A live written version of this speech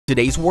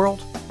Today's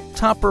world,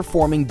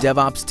 top-performing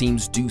DevOps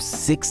teams do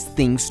 6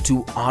 things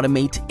to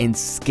automate and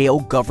scale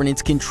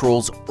governance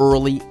controls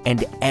early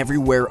and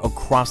everywhere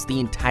across the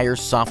entire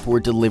software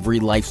delivery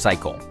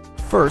lifecycle.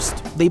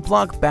 First, they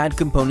block bad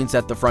components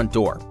at the front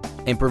door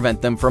and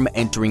prevent them from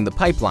entering the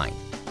pipeline.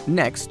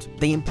 Next,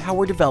 they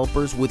empower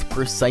developers with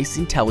precise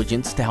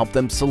intelligence to help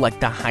them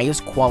select the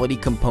highest quality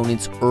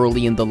components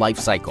early in the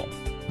lifecycle.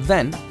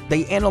 Then,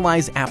 they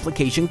analyze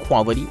application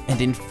quality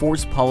and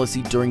enforce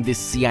policy during the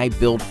CI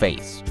build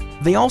phase.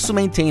 They also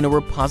maintain a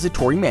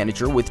repository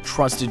manager with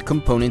trusted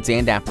components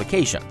and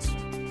applications.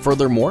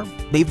 Furthermore,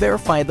 they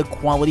verify the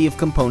quality of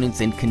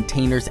components and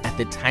containers at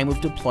the time of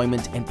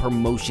deployment and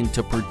promotion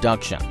to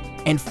production.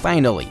 And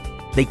finally,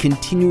 they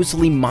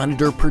continuously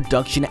monitor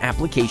production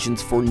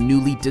applications for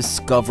newly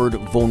discovered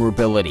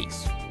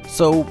vulnerabilities.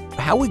 So,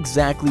 how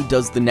exactly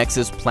does the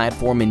Nexus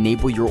Platform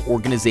enable your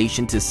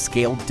organization to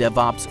scale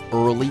DevOps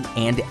early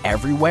and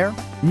everywhere?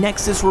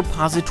 Nexus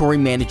Repository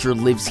Manager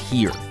lives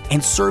here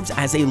and serves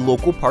as a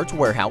local parts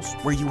warehouse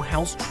where you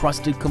house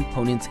trusted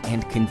components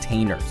and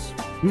containers.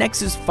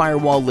 Nexus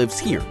Firewall lives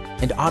here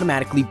and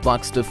automatically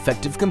blocks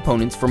defective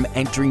components from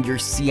entering your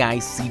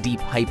CI/CD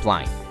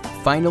pipeline.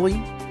 Finally,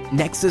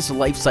 Nexus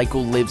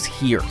Lifecycle lives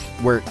here,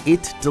 where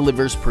it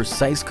delivers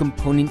precise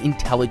component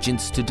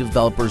intelligence to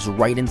developers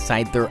right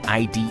inside their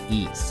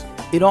IDEs.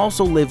 It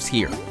also lives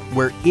here,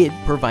 where it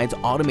provides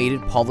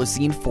automated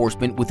policy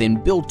enforcement within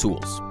build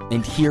tools,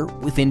 and here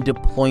within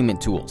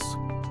deployment tools.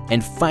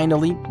 And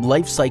finally,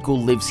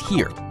 Lifecycle lives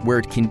here, where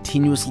it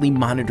continuously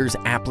monitors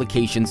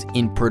applications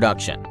in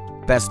production.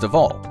 Best of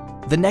all,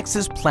 the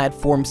Nexus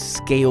Platform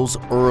scales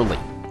early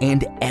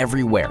and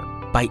everywhere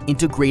by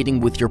integrating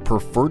with your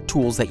preferred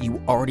tools that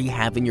you already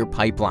have in your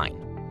pipeline.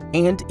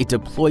 And it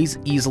deploys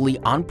easily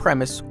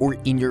on-premise or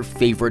in your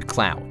favorite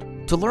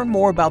cloud. To learn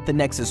more about the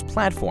Nexus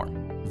Platform,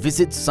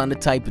 visit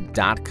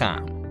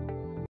Sonatype.com.